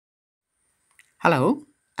Hello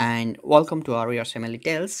and welcome to our USMLE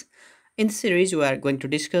Tales. In this series, we are going to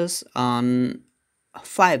discuss on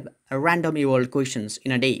five random UWorld questions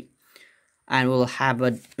in a day, and we'll have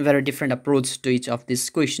a very different approach to each of these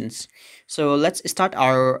questions. So let's start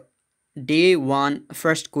our day one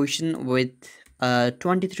first question with a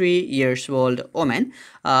 23 years old woman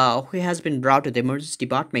who has been brought to the emergency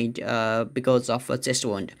department because of a chest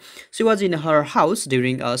wound. She was in her house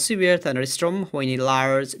during a severe thunderstorm when a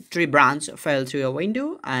large tree branch fell through a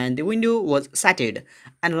window and the window was shattered,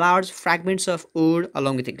 and large fragments of wood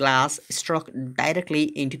along with the glass struck directly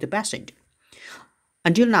into the patient.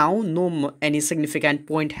 Until now, any significant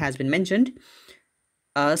point has been mentioned.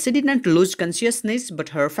 She did not lose consciousness, but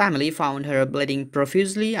her family found her bleeding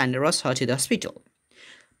profusely and rushed her to the hospital.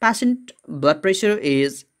 Patient blood pressure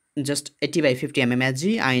is just 80 by 50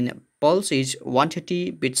 mmHg and pulse is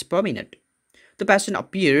 130 beats per minute. The patient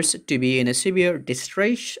appears to be in a severe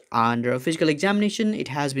distress. Under physical examination, it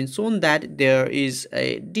has been shown that there is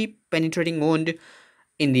a deep penetrating wound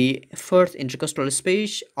in the fourth intercostal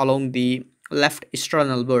space along the left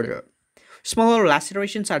sternal border. Smaller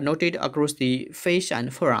lacerations are noted across the face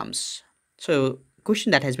and forearms. So,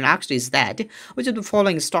 question that has been asked is that which of the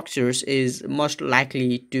following structures is most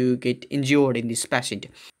likely to get injured in this patient?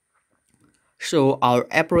 So our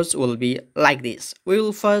approach will be like this. We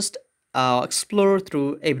will first explore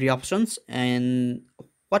through every options and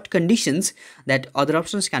what conditions that other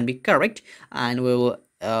options can be correct, and we will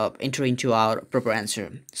enter into our proper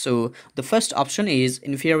answer. So the first option is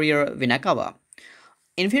inferior vena cava.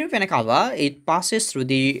 Inferior vena cava, it passes through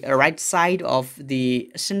the right side of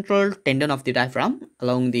the central tendon of the diaphragm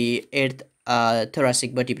along the eighth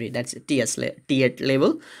thoracic vertebrae, that's T8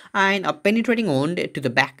 level, and a penetrating wound to the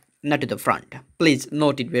back, not to the front. Please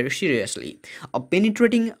note it very seriously. A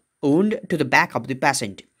penetrating wound to the back of the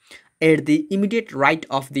patient at the immediate right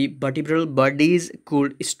of the vertebral bodies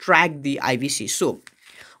could strike the IVC. So,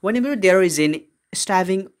 whenever there is an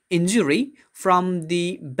stabbing injury from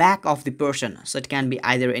the back of the person, so it can be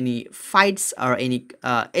either any fights or any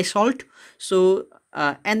assault. So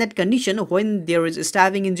and that condition, when there is a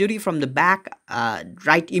stabbing injury from the back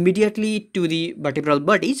right immediately to the vertebral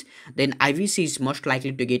bodies, then IVC is most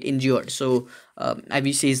likely to get injured. So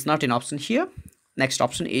IVC is not an option here. Next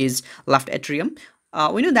option is left atrium.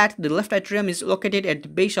 We know that the left atrium is located at the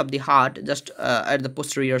base of the heart, just at the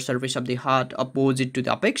posterior surface of the heart, opposite to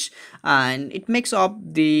the apex, and it makes up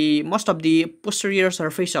the most of the posterior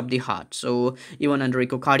surface of the heart. So even under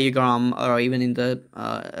echocardiogram or even in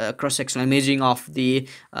the cross-sectional imaging of the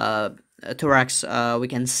thorax, we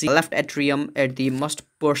can see left atrium at the most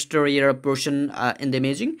posterior portion in the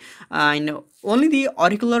imaging, and only the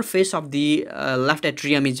auricular face of the left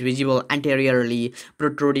atrium is visible anteriorly,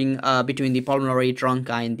 protruding between the pulmonary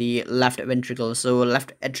trunk and the left ventricle. So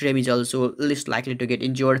left atrium is also least likely to get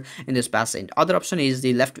injured in this patient. Other option is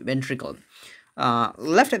the left ventricle.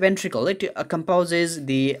 Left ventricle, it composes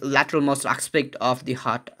the lateral most aspect of the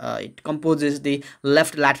heart. It composes the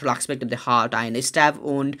left lateral aspect of the heart, and a stab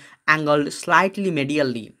wound angled slightly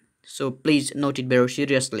medially. So please note it very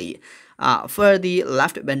seriously. For the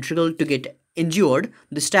left ventricle to get injured,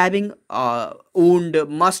 the stabbing wound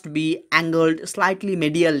must be angled slightly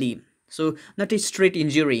medially. So not a straight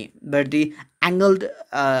injury, but the angled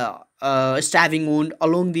stabbing wound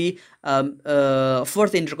along the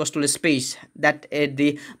fourth intercostal space, that at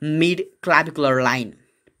the mid clavicular line.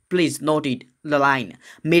 Please note it, the line,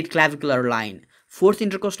 mid clavicular line. Fourth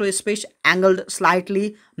intercostal space angled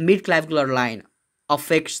slightly, mid clavicular line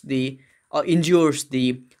affects the or injures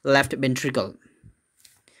the left ventricle.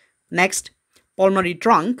 Next, pulmonary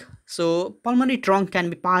trunk. So pulmonary trunk can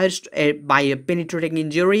be pierced by a penetrating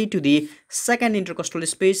injury to the second intercostal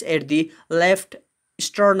space at the left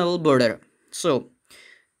sternal border. So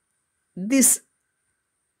this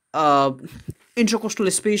uh, intercostal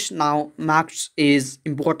space now marks is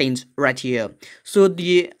important right here. So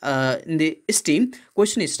the in the STEAM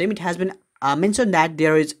question STEAM, it has been mentioned that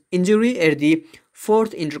there is injury at the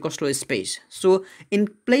fourth intercostal space. So in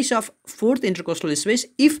place of fourth intercostal space,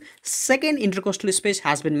 if second intercostal space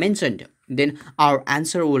has been mentioned, then our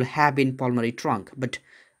answer will have been pulmonary trunk. But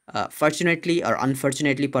fortunately or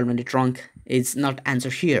unfortunately, pulmonary trunk is not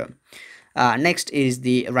answered here. Next is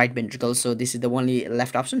the right ventricle. So this is the only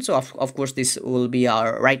left option. So of course this will be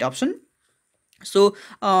our right option. So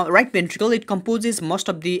right ventricle, it composes most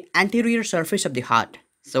of the anterior surface of the heart.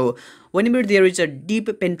 So whenever there is a deep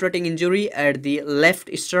penetrating injury at the left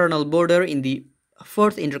sternal border in the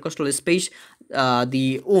fourth intercostal space,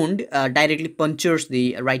 the wound directly punctures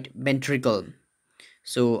the right ventricle.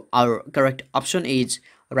 So our correct option is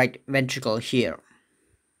right ventricle here.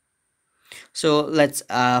 So let's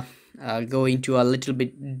go into a little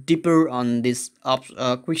bit deeper on this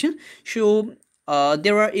question. So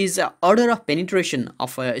is a order of penetration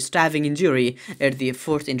of a stabbing injury at the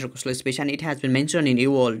fourth intercostal space, and it has been mentioned in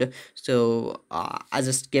UWorld. So I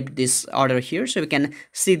just kept this order here so we can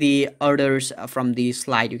see the orders from the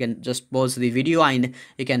slide. You can just pause the video and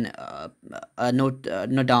you can note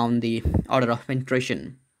down the order of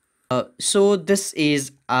penetration. So this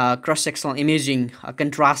is cross-sectional imaging,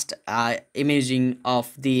 contrast imaging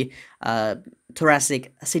of the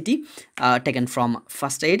thoracic CT taken from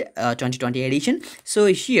First Aid 2020 edition. So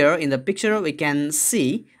here in the picture we can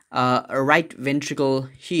see a right ventricle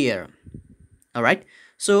here. All right.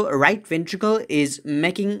 So right ventricle is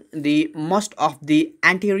making the most of the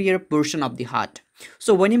anterior portion of the heart.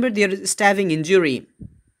 So whenever there is stabbing injury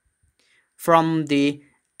from the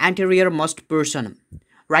anterior most portion,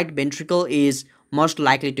 right ventricle is most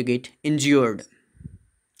likely to get injured.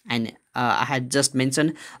 And I had just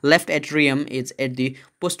mentioned left atrium is at the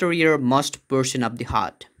posterior most portion of the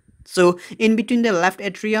heart. So in between the left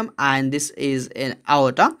atrium and this is an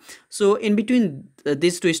aorta. So in between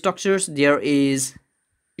these two structures there is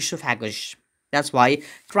esophagus. That's why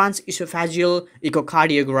transesophageal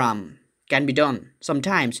echocardiogram can be done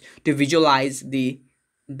sometimes to visualize the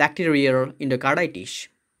bacterial endocarditis.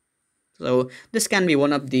 So this can be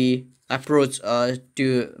one of the approach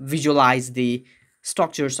to visualize the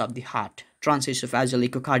structures of the heart, transesophageal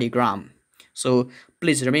echocardiogram. So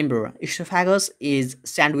please remember, esophagus is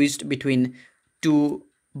sandwiched between two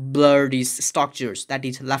blurry structures, that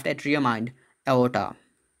is left atrium and aorta.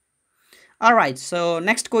 Alright, so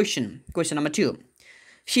next question number 2.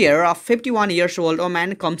 Here, a 51-year-old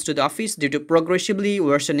woman comes to the office due to progressively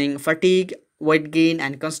worsening fatigue, weight gain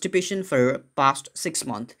and constipation for past 6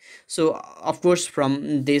 months. So of course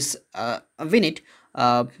from this unit,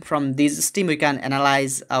 from this STEAM we can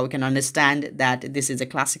analyze, we can understand that this is a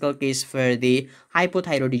classical case for the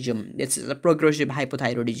hypothyroidism. This is a progressive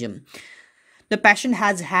hypothyroidism. The patient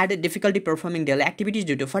has had difficulty performing daily activities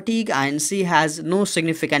due to fatigue and she has no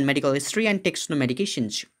significant medical history and takes no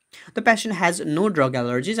medications. The patient has no drug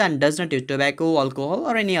allergies and does not use tobacco, alcohol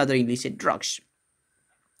or any other illicit drugs.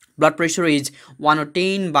 Blood pressure is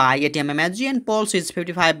 110 by 80 mmHg and pulse is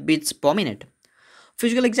 55 beats per minute.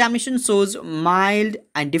 Physical examination shows mild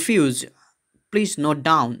and diffuse, please note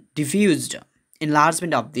down, diffused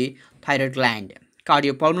enlargement of the thyroid gland.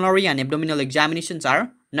 Cardiopulmonary and abdominal examinations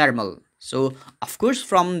are normal. So of course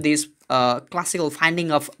from this classical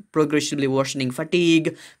finding of progressively worsening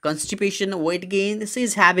fatigue, constipation, weight gain, this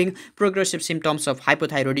is having progressive symptoms of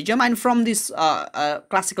hypothyroidism, and from this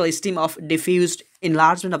classical esteem of diffused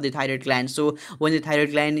enlargement of the thyroid gland. So when the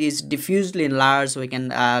thyroid gland is diffusely enlarged, we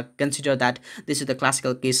can consider that this is the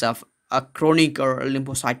classical case of a chronic or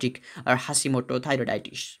lymphocytic or Hashimoto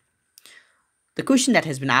thyroiditis. The question that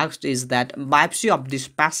has been asked is that biopsy of this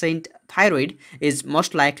patient thyroid is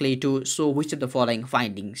most likely to show which of the following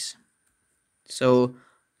findings. So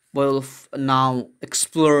we'll now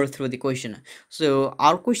explore through the question. So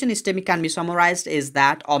our question statement can be summarized is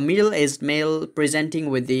that a middle-aged male presenting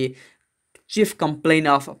with the chief complaint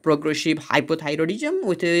of progressive hypothyroidism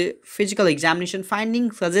with a physical examination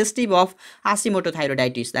finding suggestive of Hashimoto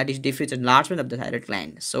thyroiditis, that is diffuse enlargement of the thyroid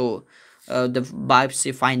gland. So the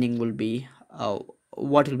biopsy finding will be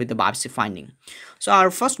what will be the biopsy finding. So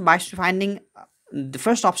our first biopsy finding, the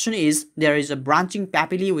first option is there is a branching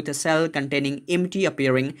papillae with a cell containing empty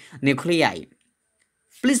appearing nuclei.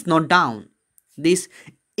 Please note down, this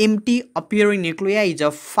empty appearing nuclei is a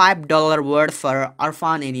 $5 word for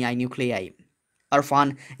orphan NEI nuclei.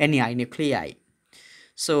 Orphan NEI nuclei.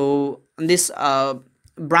 So this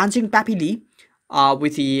branching papillae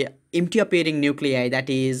with the empty appearing nuclei, that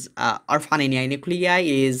is orphan NEI nuclei,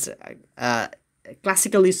 is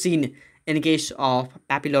classically seen in case of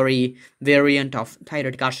papillary variant of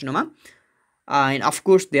thyroid carcinoma. And of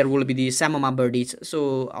course there will be the Samoma birdies.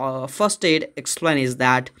 So first aid explain is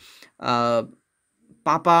that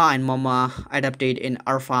Papa and Mama adopted in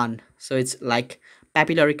orphan. So it's like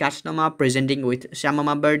papillary carcinoma presenting with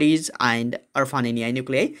Samoma birdies and orphan NEI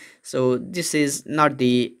nuclei. So this is not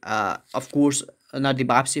the of course not the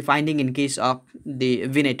biopsy finding in case of the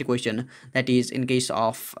VNet question, that is in case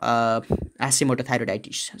of Hashimoto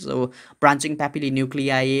thyroiditis. So branching papillae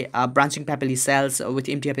nuclei, branching papillae cells with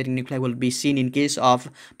empty appearing nuclei will be seen in case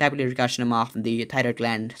of papillary carcinoma of the thyroid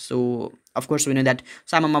gland. So of course we know that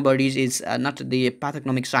Samoma birdies is not the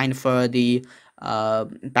pathognomic sign for the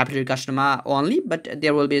papillary carcinoma only, but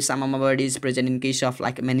there will be some abnormalities present in case of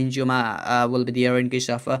like meningioma will be there, in case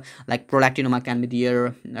of like prolactinoma can be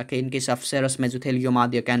there. Okay, in case of serous mesothelioma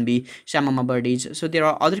there can be some abnormalities. So there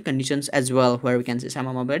are other conditions as well where we can see some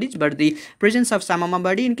abnormalities, but the presence of some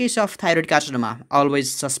abnormality in case of thyroid carcinoma,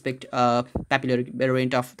 always suspect papillary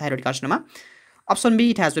variant of thyroid carcinoma. Option B,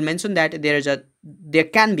 it has been mentioned that there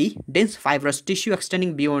can be dense fibrous tissue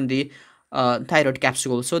extending beyond the thyroid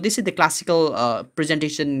capsule. So this is the classical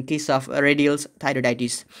presentation in case of radial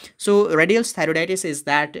thyroiditis. So radial thyroiditis is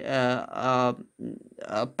that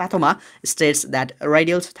pathoma states that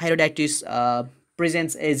radial thyroiditis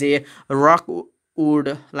presents as a rock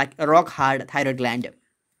wood, like a rock hard thyroid gland.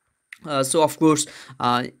 So of course,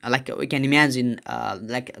 like we can imagine,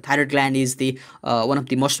 like thyroid gland is the one of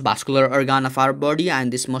the most vascular organ of our body,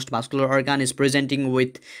 and this most vascular organ is presenting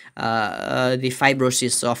with the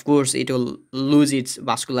fibrosis. So of course it will lose its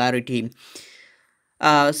vascularity.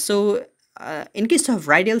 In case of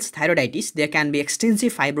radial thyroiditis, there can be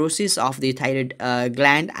extensive fibrosis of the thyroid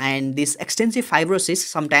gland, and this extensive fibrosis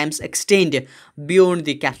sometimes extend beyond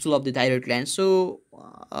the capsule of the thyroid gland. So,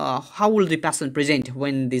 how will the patient present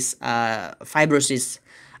when this fibrosis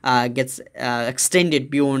gets extended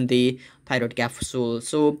beyond the thyroid capsule?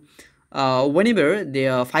 So, whenever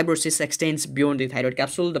the fibrosis extends beyond the thyroid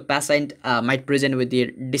capsule, the patient might present with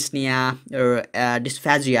the dyspnea or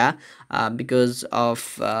dysphagia because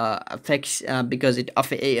of because it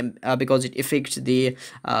affects the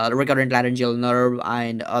recurrent laryngeal nerve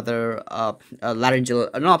and other laryngeal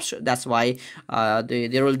knobs. That's why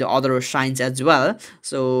there will be other signs as well.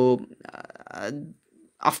 So.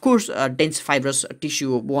 Of course, dense fibrous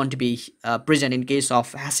tissue won't be present in case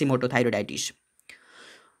of Hashimoto thyroiditis.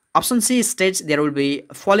 Option C states there will be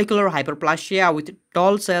follicular hyperplasia with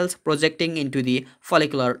tall cells projecting into the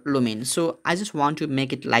follicular lumen. So I just want to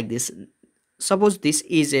make it like this. Suppose this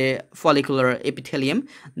is a follicular epithelium,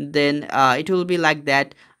 then it will be like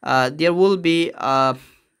that. There will be like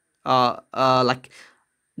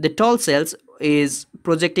the tall cells is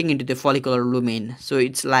projecting into the follicular lumen. So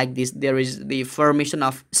it's like this. There is the formation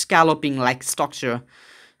of scalloping like structure.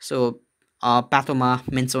 So pathoma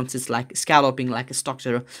mentions it's like scalloping like a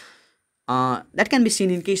structure. That can be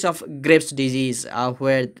seen in case of Graves' disease,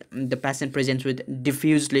 where the patient presents with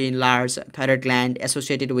diffusely enlarged thyroid gland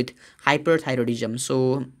associated with hyperthyroidism.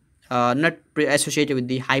 So, not associated with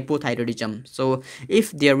the hypothyroidism. So,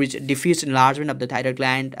 if there is diffuse enlargement of the thyroid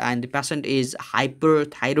gland and the patient is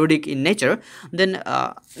hyperthyroidic in nature, then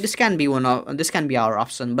this can be our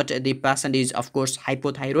option. But the patient is of course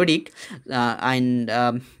hypothyroidic, and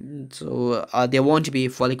so there won't be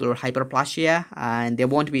follicular hyperplasia, and there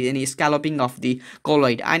won't be any scalloping of the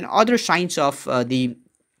colloid. And other signs of the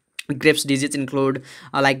Graves' disease include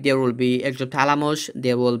like there will be exophthalmos,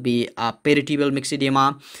 there will be peritibial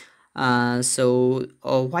myxedema.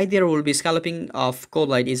 Why there will be scalloping of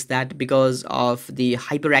colloid is that because of the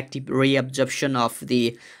hyperactive reabsorption of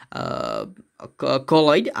the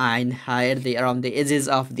colloid and higher around the edges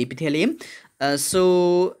of the epithelium.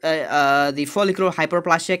 The follicular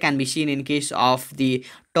hyperplasia can be seen in case of the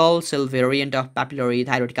tall cell variant of papillary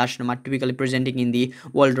thyroid carcinoma, typically presenting in the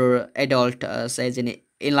older adult size in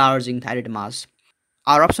enlarging thyroid mass.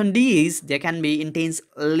 Our option D is there can be intense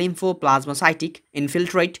lymphoplasmacytic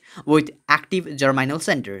infiltrate with active germinal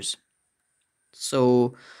centers.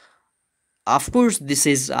 So, of course, this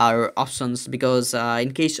is our options because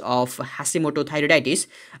in case of Hashimoto thyroiditis,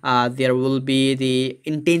 there will be the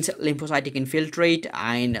intense lymphocytic infiltrate,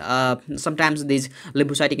 and sometimes these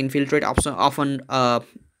lymphocytic infiltrate often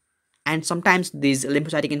and sometimes these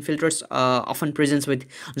lymphocytic infiltrates often presents with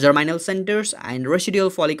germinal centers, and residual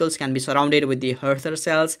follicles can be surrounded with the Hurther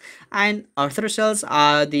cells, and Hurther cells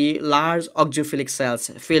are the large oxophilic cells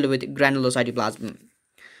filled with granulocytoplasm.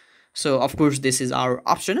 So of course this is our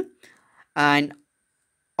option. And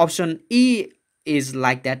option E is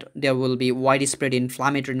like that there will be widespread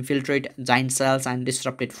inflammatory infiltrate, giant cells, and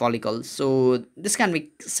disrupted follicles. So this can be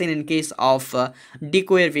seen in case of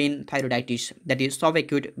decoy vein thyroiditis, that is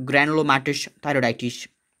subacute granulomatous thyroiditis.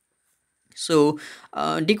 So,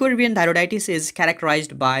 dequirvian thyroiditis is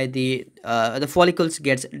characterized by the follicles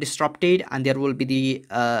gets disrupted, and there will be the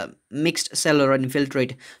mixed cellular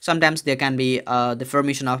infiltrate. Sometimes there can be the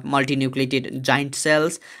formation of multinucleated giant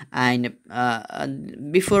cells, and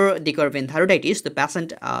before dequirvian thyroiditis, the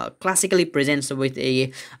patient classically presents with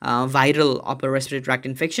a viral upper respiratory tract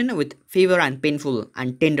infection with fever and painful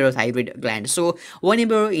and tender thyroid gland. So,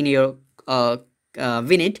 whenever in your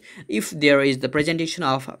vignette, if there is the presentation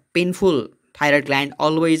of painful thyroid gland,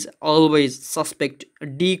 always suspect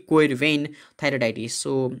decoy vein thyroiditis.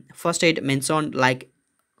 So first aid mentioned like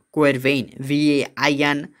quervain,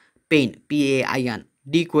 VAIN, pain, PAIN,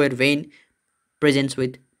 dequervain presents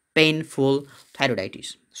with painful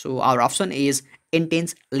thyroiditis. So our option is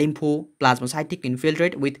intense lymphoplasmacytic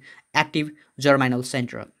infiltrate with active germinal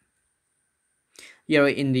center. Here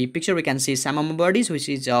in the picture we can see samama bodies, which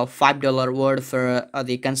is a $5 word for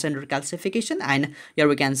the concentric calcification, and here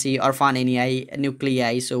we can see orphanei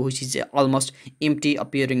nuclei, so which is almost empty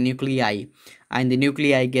appearing nuclei, and the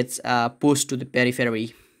nuclei gets pushed to the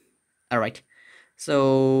periphery. All right,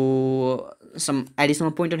 so some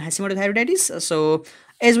additional point on hashimoto-thyroiditis. So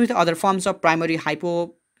as with other forms of primary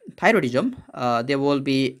hypothyroidism, there will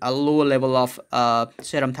be a low level of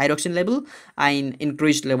serum thyroxine level and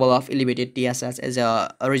increased level of elevated TSS as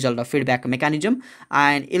a result of feedback mechanism,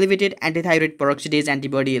 and elevated antithyroid peroxidase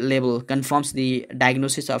antibody level confirms the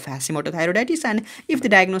diagnosis of hashimoto-thyroiditis. And if the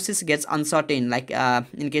diagnosis gets uncertain, like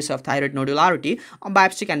in case of thyroid nodularity, a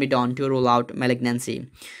biopsy can be done to rule out malignancy.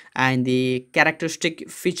 And the characteristic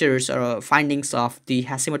features or findings of the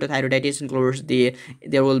hashimoto-thyroiditis includes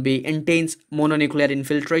there will be intense mononuclear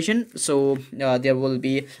infiltration, so there will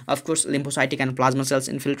be of course lymphocytic and plasma cells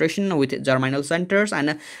infiltration with germinal centers,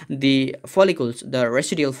 and the follicles, the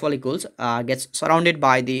residual follicles gets surrounded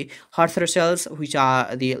by the Hurther cells, which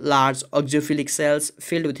are the large oxophilic cells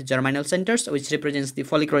filled with germinal centers, which represents the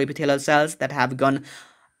follicular epithelial cells that have gone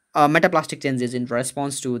metaplastic changes in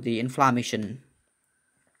response to the inflammation.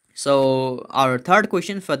 So our third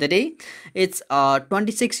question for the day, it's a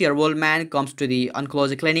 26-year-old man comes to the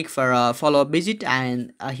oncology clinic for a follow-up visit,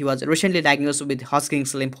 and he was recently diagnosed with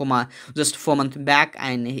Hodgkin's lymphoma just 4 months back,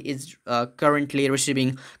 and he is currently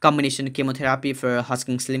receiving combination chemotherapy for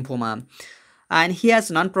Hodgkin's lymphoma. And he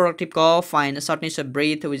has non-productive cough and shortness of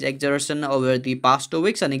breath with exertion over the past 2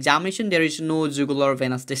 weeks. On examination, there is no jugular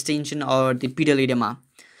venous distension or the pedal edema.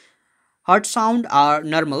 Heart sound are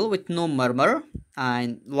normal with no murmur,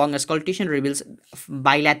 and lung auscultation reveals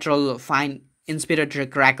bilateral fine inspiratory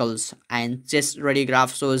crackles, and chest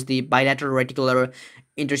radiograph shows the bilateral reticular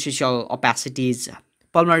interstitial opacities.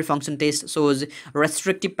 Pulmonary function test shows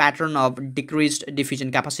restrictive pattern of decreased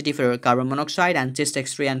diffusion capacity for carbon monoxide, and chest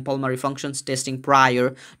X-ray and pulmonary functions testing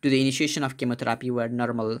prior to the initiation of chemotherapy were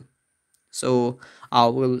normal. So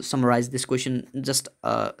we'll summarize this question just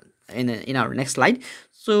in our next slide.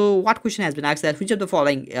 So what question has been asked, that which of the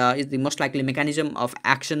following is the most likely mechanism of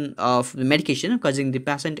action of the medication causing the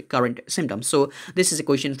patient current symptoms? So this is a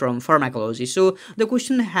question from pharmacology. So the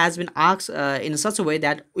question has been asked in such a way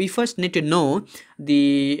that we first need to know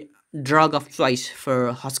the drug of choice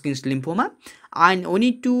for Hodgkin's lymphoma, and we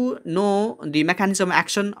need to know the mechanism of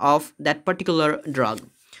action of that particular drug.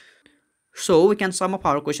 So we can sum up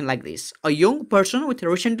our question like this. A young person with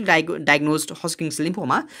recently diagnosed Hodgkin's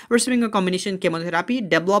lymphoma receiving a combination chemotherapy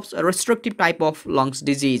develops a restrictive type of lungs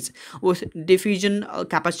disease with diffusion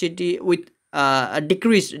capacity, with a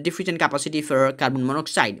decreased diffusion capacity for carbon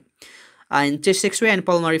monoxide. And chest X-ray and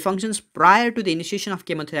pulmonary functions prior to the initiation of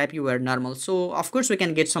chemotherapy were normal. So of course we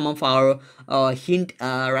can get some of our hint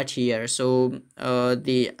right here. So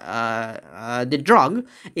the drug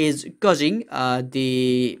is causing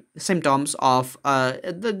the symptoms of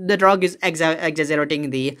the drug is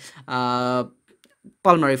exaggerating the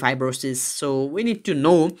pulmonary fibrosis. So we need to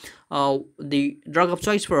know the drug of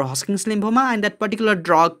choice for Hodgkin's lymphoma and that particular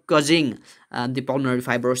drug causing the pulmonary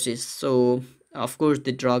fibrosis. So of course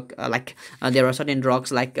the drug there are certain drugs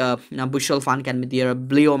like busulfan can be there,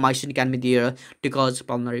 bleomycin can be there to cause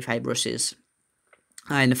pulmonary fibrosis.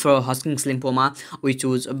 And for Hodgkin's lymphoma, we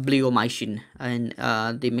choose bleomycin, and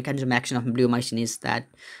the mechanism of action of bleomycin is that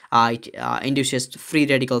it induces free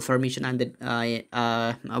radical formation, and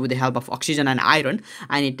with the help of oxygen and iron,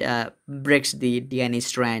 and it breaks the DNA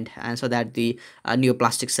strand, and so that the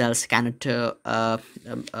neoplastic cells cannot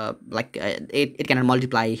it cannot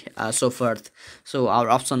multiply so forth. So our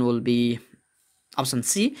option will be option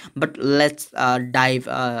C, but let's dive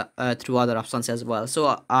through other options as well.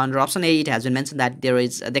 So under option A, it has been mentioned that there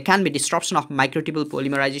can be disruption of microtubule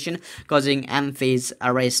polymerization causing M phase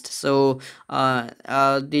arrest. So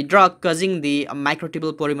the drug causing the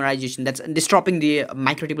microtubule polymerization, that's disrupting the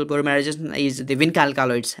microtubule polymerization, is the vinca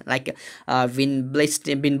alkaloids like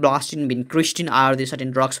vinblastine, vincristine are the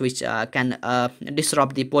certain drugs which can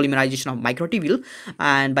disrupt the polymerization of microtubule,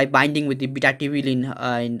 and by binding with the beta tubulin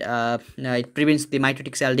and it prevents the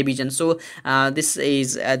mitotic cell division. So this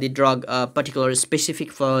is the drug particularly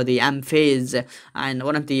specific for the M phase, and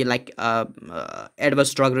one of the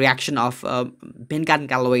adverse drug reaction of vinca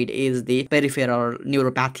alkaloid is the peripheral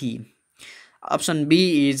neuropathy. Option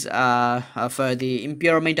B is for the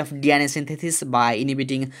impairment of DNA synthesis by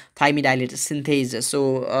inhibiting thymidylate synthase.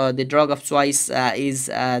 So the drug of choice is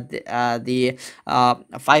the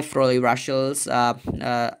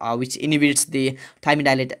 5-fluorouracils, which inhibits the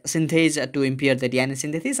thymidylate synthase to impair the DNA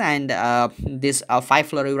synthesis, and this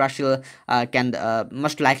 5-fluorouracil can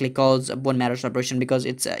most likely cause bone marrow suppression because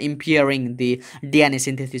it's impairing the DNA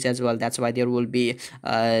synthesis as well. That's why there will be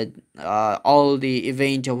all the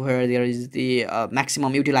event where there is the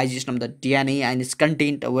maximum utilization of the DNA and its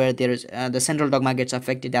content, where there is the central dogma gets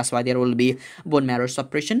affected. That's why there will be bone marrow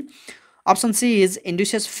suppression. Option C is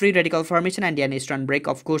induces free radical formation and DNA strand break.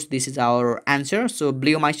 Of course, this is our answer. So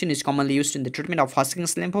bleomycin is commonly used in the treatment of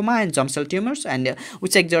Hodgkin's lymphoma and germ cell tumors, and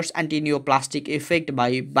which exerts anti-neoplastic effect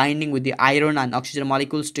by binding with the iron and oxygen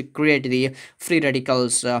molecules to create the free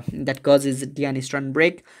radicals that causes DNA strand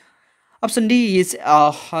break. Option D is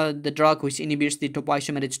the drug which inhibits the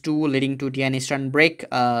topoisomerase 2, leading to DNA strand break.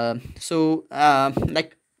 Like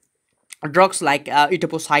drugs like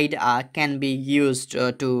etoposide can be used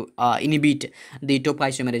to inhibit the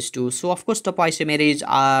topoisomerase 2. So of course, topoisomerase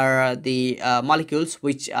are the molecules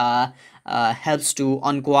which helps to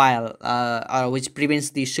uncoil, or which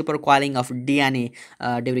prevents the supercoiling of DNA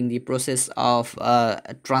during the process of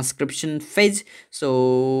transcription phase.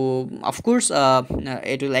 So of course,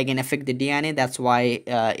 it will again affect the DNA. That's why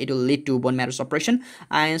it will lead to bone marrow suppression.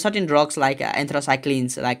 And certain drugs like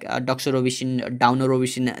anthracyclines, like doxorubicin,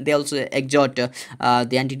 daunorubicin, they also exert the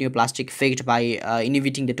antineoplastic effect by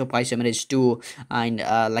inhibiting the topoisomerase 2. And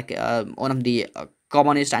one of the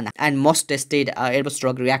commonest and most tested adverse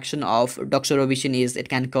drug reaction of doxorubicin is it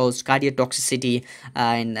can cause cardiotoxicity,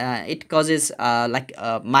 and it causes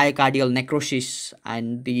myocardial necrosis.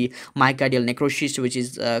 And the myocardial necrosis which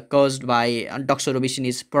is caused by doxorubicin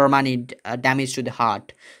is permanent damage to the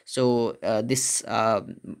heart. So this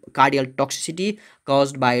cardiac toxicity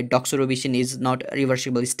caused by doxorubicin is not a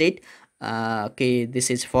reversible state. Okay,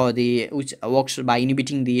 this is for the which works by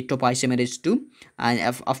inhibiting the topoisomerase 2, and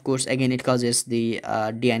of course again it causes the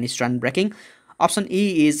DNA strand breaking. Option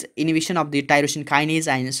E is inhibition of the tyrosine kinase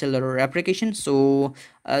and cellular replication. So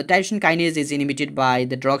tyrosine kinase is inhibited by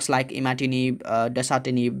the drugs like imatinib,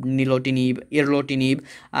 dasatinib, nilotinib, erlotinib,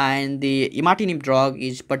 and the imatinib drug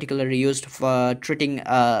is particularly used for treating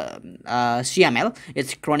CML,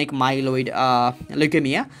 it's chronic myeloid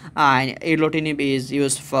leukemia, and erlotinib is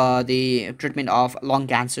used for the treatment of lung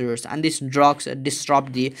cancers. And these drugs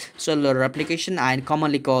disrupt the cellular replication and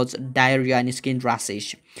commonly cause diarrhea and skin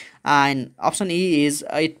rashes. And option E is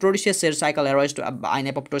it produces cell cycle arrest and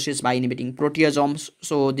apoptosis by inhibiting proteasomes.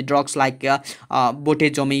 So the drugs like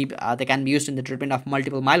bortezomib, they can be used in the treatment of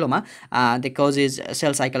multiple myeloma. They causes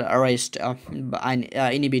cell cycle arrest and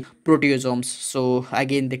inhibit proteasomes. So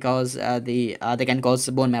again, they cause they can cause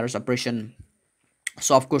bone marrow suppression.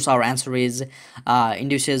 So of course our answer is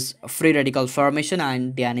induces free radical formation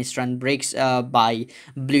and DNA strand breaks by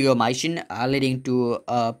bleomycin, leading to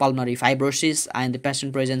pulmonary fibrosis, and the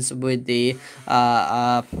patient presents with the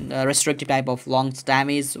restrictive type of lungs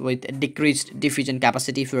damage with decreased diffusion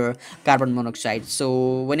capacity for carbon monoxide.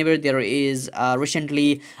 So whenever there is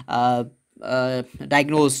recently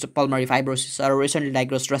diagnosed pulmonary fibrosis or recently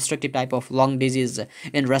diagnosed restrictive type of lung disease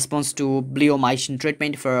in response to bleomycin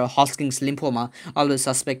treatment for Hodgkin's lymphoma, always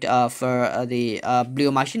suspect for the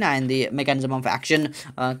bleomycin, and the mechanism of action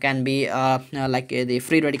can be the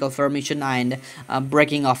free radical formation and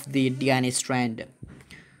breaking of the DNA strand.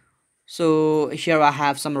 So here I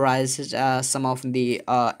have summarized some of the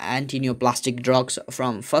antineoplastic drugs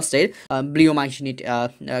from first aid. Bleomycin,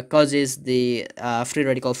 it causes the free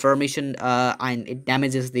radical formation and it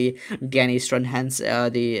damages the DNA strand, hence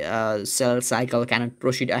the cell cycle cannot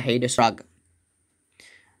proceed ahead. Drug.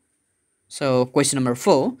 So question number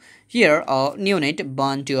 4. Here, a neonate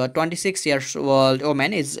born to a 26-year-old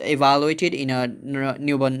woman is evaluated in a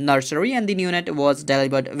newborn nursery, and the neonate was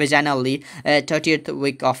delivered vaginally at 30th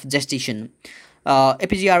week of gestation.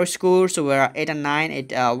 APGR scores were 8 and 9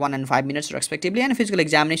 at 1 and 5 minutes respectively, and physical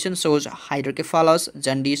examination shows hydrocephalus,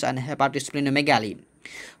 jaundice, and hepatosplenomegaly.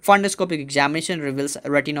 Fundoscopic examination reveals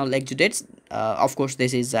retinal exudates. Of course,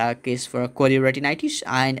 this is a case for chorioretinitis,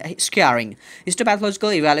 and scarring.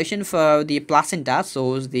 Histopathological evaluation for the placenta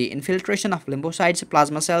shows the infiltration of lymphocytes,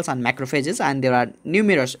 plasma cells, and macrophages, and there are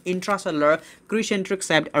numerous intracellular crucentric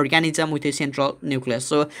shaped organism with a central nucleus.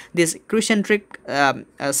 So this crucentric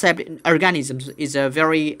shaped organisms is a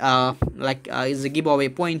very is a giveaway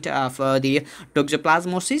point for the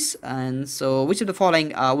toxoplasmosis. And so which of the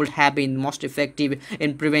following would have been most effective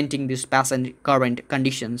in preventing these past and current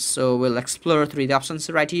conditions? So we'll explore 3 options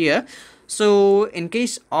right here. So in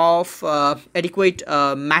case of adequate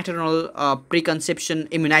maternal preconception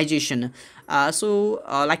immunization,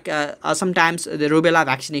 sometimes the rubella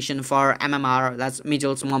vaccination for MMR, that's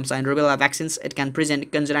measles, mumps, and rubella vaccines, it can present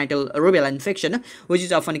congenital rubella infection, which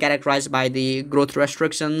is often characterized by the growth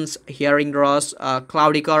restrictions, hearing loss,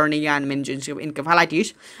 cloudy cornea, and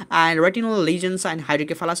meningoencephalitis. And retinal lesions and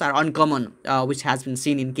hydrocephalus are uncommon, which has been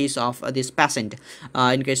seen in case of this patient,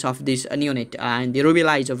 in case of this neonate. And the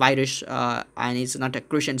rubella is a virus, and it's not a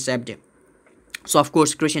crescent shaped. So of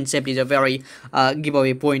course crescent shaped is a very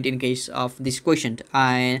giveaway point in case of this question.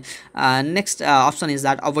 And next option is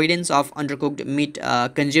that avoidance of undercooked meat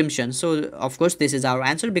consumption. So of course this is our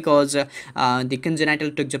answer, because the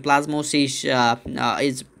congenital toxoplasmosis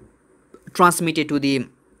is transmitted to the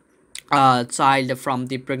child from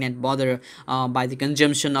the pregnant mother by the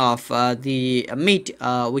consumption of the meat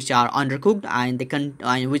which are undercooked, and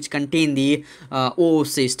which contain the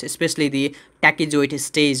oocyst, especially the tachyzoid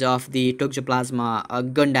stage of the Toxoplasma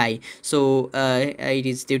gondii. So it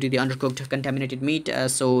is due to the undercooked contaminated meat,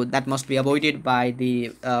 so that must be avoided by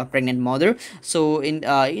the pregnant mother. So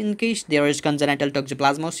in case there is congenital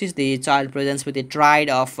toxoplasmosis, the child presents with a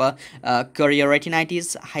triad of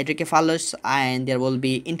chorioretinitis, hydrocephalus, and there will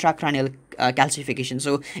be intracranial calcification.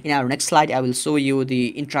 So in our next slide I will show you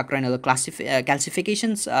the intracranial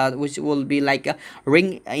calcifications, which will be like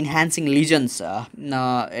ring enhancing lesions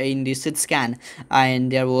in the CT scan,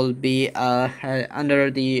 and there will be under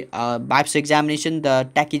the biopsy examination the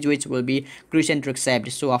tachyzoids will be crescentric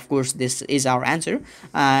shaped. So of course this is our answer.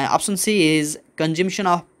 Option C is consumption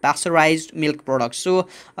of pasteurized milk products. So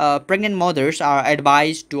pregnant mothers are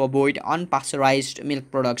advised to avoid unpasteurized milk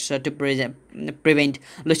products to prevent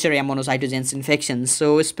Listeria monocytogenes infections.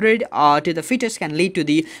 So spread to the fetus can lead to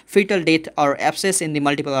the fetal death or abscess in the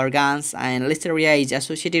multiple organs, and Listeria is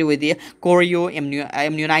associated with the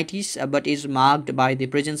chorioamnionitis, but is marked by the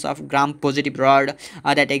presence of gram-positive rod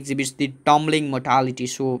that exhibits the tumbling mortality.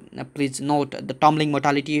 So please note the tumbling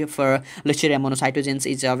mortality for Listeria monocytogenes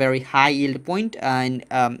is a very high yield point, and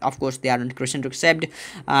of course they are not crescentric shaped.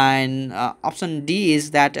 And option D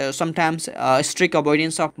is that sometimes strict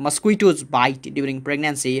avoidance of mosquitoes bite during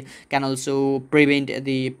pregnancy can also prevent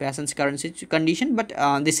the patient's current condition, but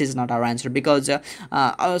this is not our answer, because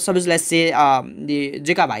suppose let's say the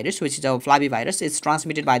Zika virus, which is a flavivirus, is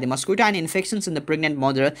transmitted by the mosquito, and infections in the pregnant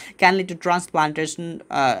mother can lead to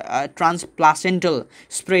transplacental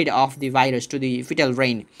spread of the virus to the fetal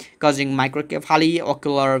brain, causing microcephaly,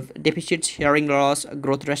 ocular deficits, hearing loss,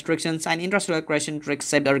 growth restrictions, and intracellular crescentric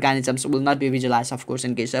shaped organisms will not be visualized, of course,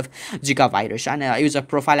 in case of Zika virus. And use of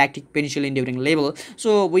prophylactic penicillin during labor.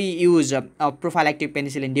 So we use prophylactic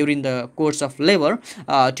penicillin during the course of labor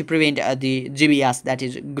to prevent the GBS, that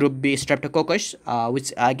is group B streptococcus,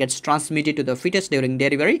 which gets transmitted to the fetus during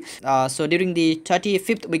delivery. So during the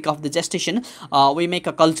 35th week of the gestation, we make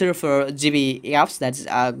a culture for GBS, that's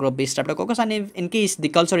group B streptococcus, and if in case the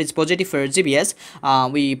culture is positive for GBS,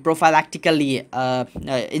 we prophylactically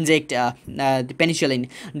inject the penicillin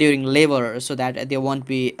during labor, so that there won't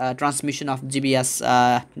be transmission of GBS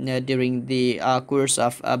during the course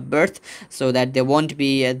of birth, so that there won't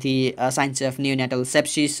be the signs of neonatal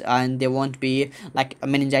sepsis, and there won't be like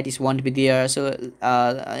meningitis won't be there. So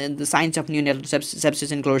the signs of neonatal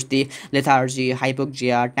sepsis includes the lethargy,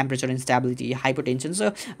 hypoxia, temperature instability, hypotension.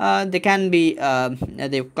 So they can be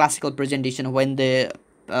the classical presentation when the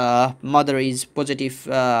mother is positive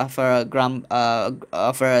for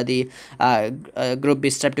the group B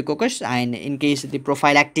streptococcus, and in case the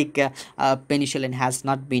prophylactic penicillin has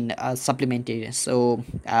not been supplemented. So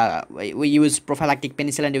we use prophylactic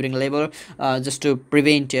penicillin during labor just to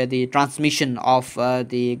prevent the transmission of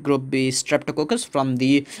the group B streptococcus from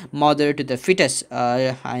the mother to the fetus,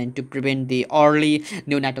 and to prevent the early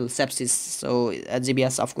neonatal sepsis. So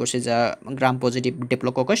GBS of course is a gram positive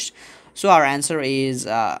diplococcus. So our answer is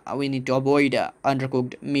we need to avoid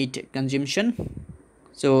undercooked meat consumption.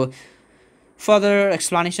 So further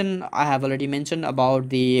explanation, I have already mentioned about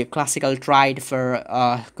the classical triad for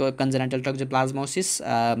congenital toxoplasmosis.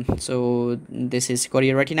 So this is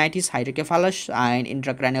chorioretinitis, hydrocephalus, and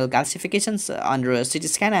intracranial calcifications under a CT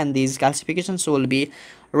scan, and these calcifications will be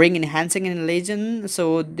ring enhancing in lesion.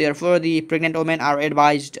 So therefore the pregnant women are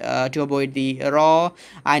advised to avoid the raw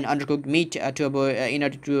and undercooked meat to avoid in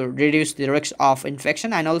order to reduce the risk of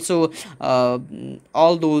infection, and also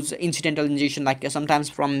all those incidental ingestion, like sometimes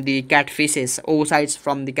from the cat feces, oocytes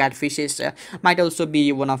from the cat feces might also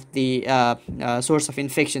be one of the source of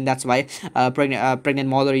infection. That's why pregnant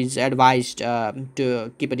mother is advised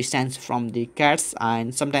to keep a distance from the cats,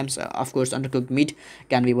 and sometimes of course undercooked meat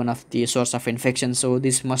can be one of the source of infection. So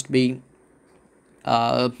this must be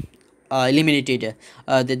eliminated.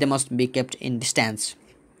 They must be kept in distance.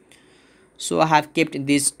 So I have kept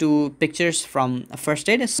these two pictures from first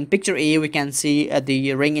aid. In picture A, we can see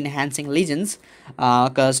the ring enhancing lesions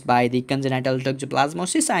caused by the congenital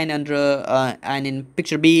toxoplasmosis, and in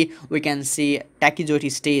picture B, we can see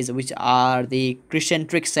tachyzote stage, which are the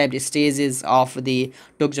concentric shaped stages of the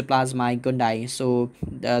toxoplasma gondii. So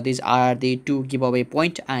these are the two giveaway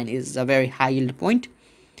point, and is a very high yield point.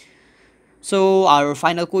 So our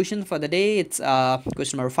final question for the day, it's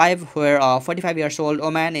question number 5, where a 45 years old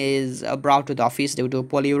woman is brought to the office due to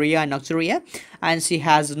polyuria and nocturia, and she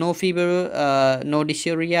has no fever, no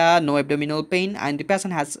dysuria, no abdominal pain, and the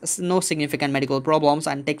patient has no significant medical problems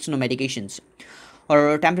and takes no medications.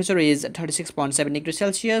 Her temperature is 36.7 degrees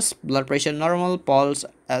Celsius, blood pressure normal, pulse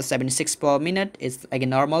 76 per minute is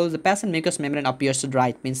again normal. The patient mucous membrane appears dry.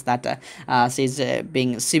 It means that she is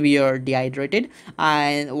being severe dehydrated,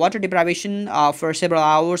 and water deprivation for several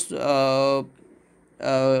hours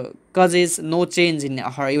causes no change in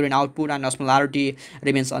her urine output, and osmolarity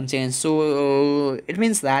remains unchanged. So it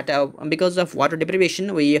means that because of water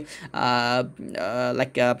deprivation, we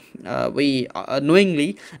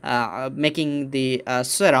knowingly making the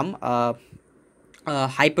serum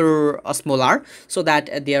hyperosmolar, so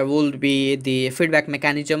that there will be the feedback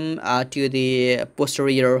mechanism to the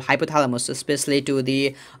posterior hypothalamus, especially to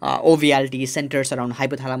the OVLT centers around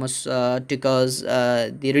hypothalamus, to cause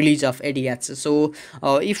the release of ADH. So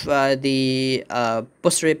if the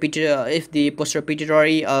posterior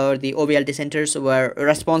pituitary or the OVLT centers were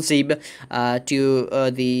responsive to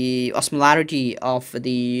the osmolarity of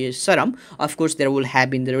the serum, of course there will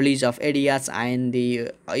have been the release of ADH, and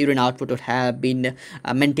the urine output would have been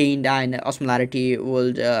maintained, and osmolarity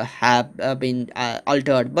would have been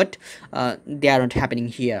altered, but they are not happening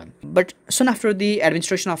here. But soon after the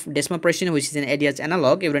administration of desmopressin, which is an ADH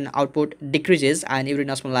analog, urine output decreases and urine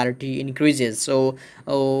osmolarity increases. So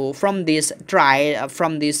from this trial,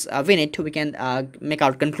 from this vignette, we can make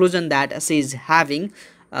our conclusion that she is having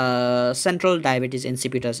central diabetes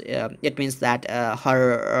insipidus. It means that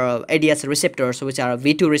her ADH receptors, which are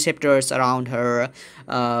V2 receptors around her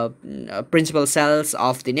principal cells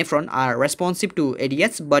of the nephron, are responsive to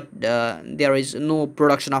ADH, but there is no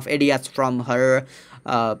production of ADH from her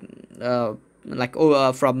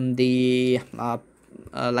from the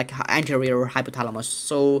like anterior hypothalamus.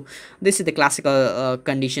 So this is the classical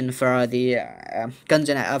condition for the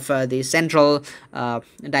for the central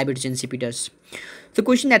diabetes insipidus. The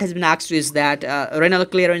question that has been asked is that renal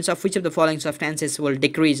clearance of which of the following substances will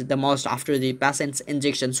decrease the most after the patient's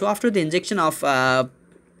injection. So after the injection of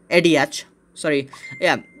ADH,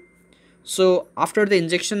 so after the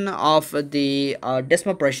injection of the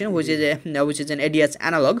desmopressin, which is an ADH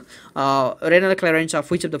analog, renal clearance of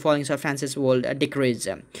which of the following substances will decrease.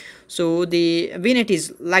 So the vignette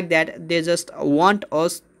is like that. They just want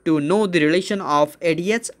us to know the relation of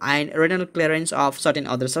ADH and renal clearance of certain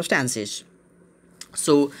other substances.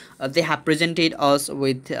 So they have presented us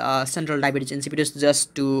with central diabetes insipidus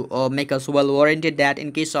just to make us well oriented that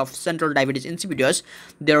in case of central diabetes insipidus,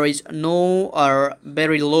 there is no or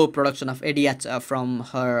very low production of ADH from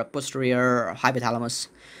her posterior hypothalamus.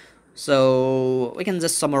 So we can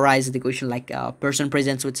just summarize the question like a person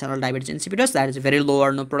presents with central diabetes insipidus, that is very low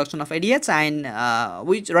or no production of ADH, and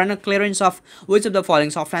which renal clearance of which of the following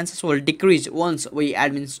substances will decrease once we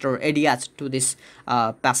administer ADH to this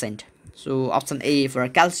patient. So option A for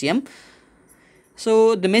calcium.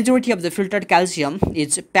 So the majority of the filtered calcium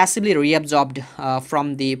is passively reabsorbed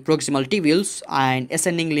from the proximal tubules and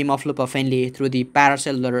ascending limb of loop of Henle through the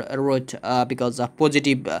paracellular route because of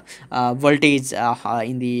positive voltage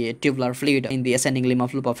in the tubular fluid in the ascending limb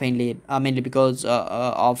of loop of Henle, mainly because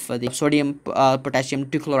of the sodium potassium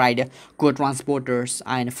trichloride co-transporters,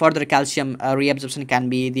 and further calcium reabsorption can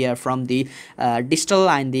be there from the distal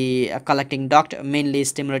and the collecting duct, mainly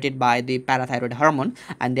stimulated by the parathyroid hormone,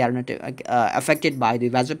 and they are not affected by the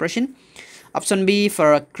vasopressin. Option B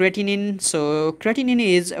for creatinine. So creatinine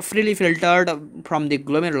is freely filtered from the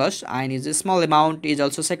glomerulus, and is a small amount is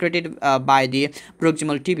also secreted by the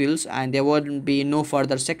proximal tubules, and there would be no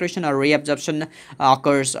further secretion or reabsorption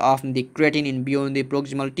occurs of the creatinine beyond the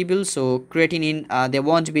proximal tubules. So creatinine, there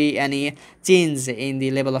won't be any change in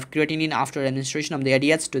the level of creatinine after administration of the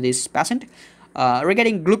ADH to this patient.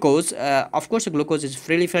 Regarding glucose, of course glucose is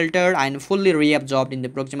freely filtered and fully reabsorbed in the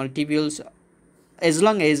proximal tubules as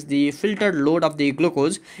long as the filtered load of the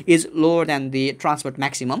glucose is lower than the transport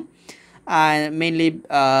maximum. and mainly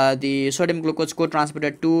the sodium glucose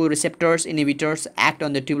co-transporter 2 receptors inhibitors act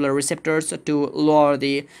on the tubular receptors to lower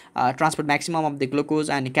the transport maximum of the glucose,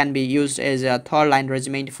 and can be used as a third line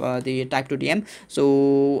regimen for the type 2 DM.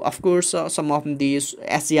 So of course some of these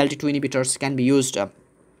SGLT2 inhibitors can be used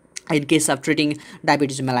in case of treating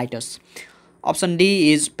diabetes mellitus. Option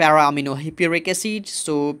D is para-aminohippuric acid.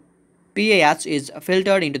 So PAH is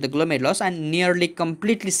filtered into the glomerulus and nearly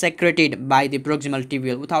completely secreted by the proximal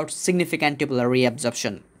tubule without significant tubular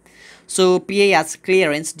reabsorption. So PAH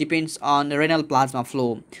clearance depends on renal plasma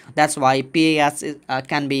flow. That's why PAH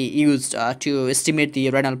can be used to estimate the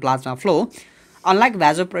renal plasma flow. Unlike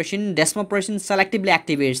vasopressin, desmopressin selectively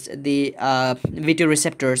activates the V2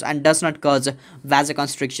 receptors and does not cause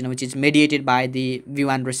vasoconstriction, which is mediated by the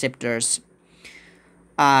V1 receptors.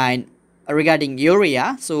 And regarding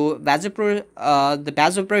urea, so the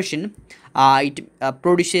vasopressin it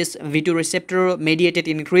produces V2 receptor mediated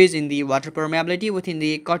increase in the water permeability within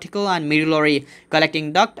the cortical and medullary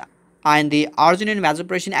collecting duct, and the arginine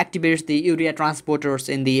vasopressin activates the urea transporters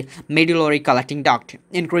in the medullary collecting duct,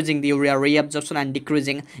 increasing the urea reabsorption and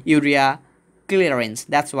decreasing urea clearance.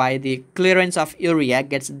 That's why the clearance of urea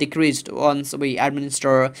gets decreased once we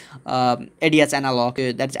administer ADH analog,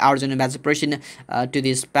 that's arginine vasopressin, to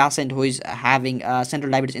this patient who is having central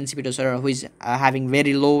diabetes insipidus or who is having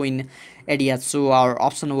very low in ADH. So our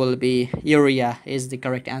option will be urea is the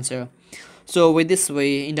correct answer. So with this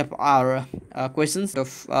we end up our questions of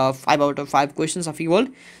 5 out of 5 questions of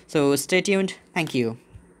UWorld. So stay tuned. Thank you.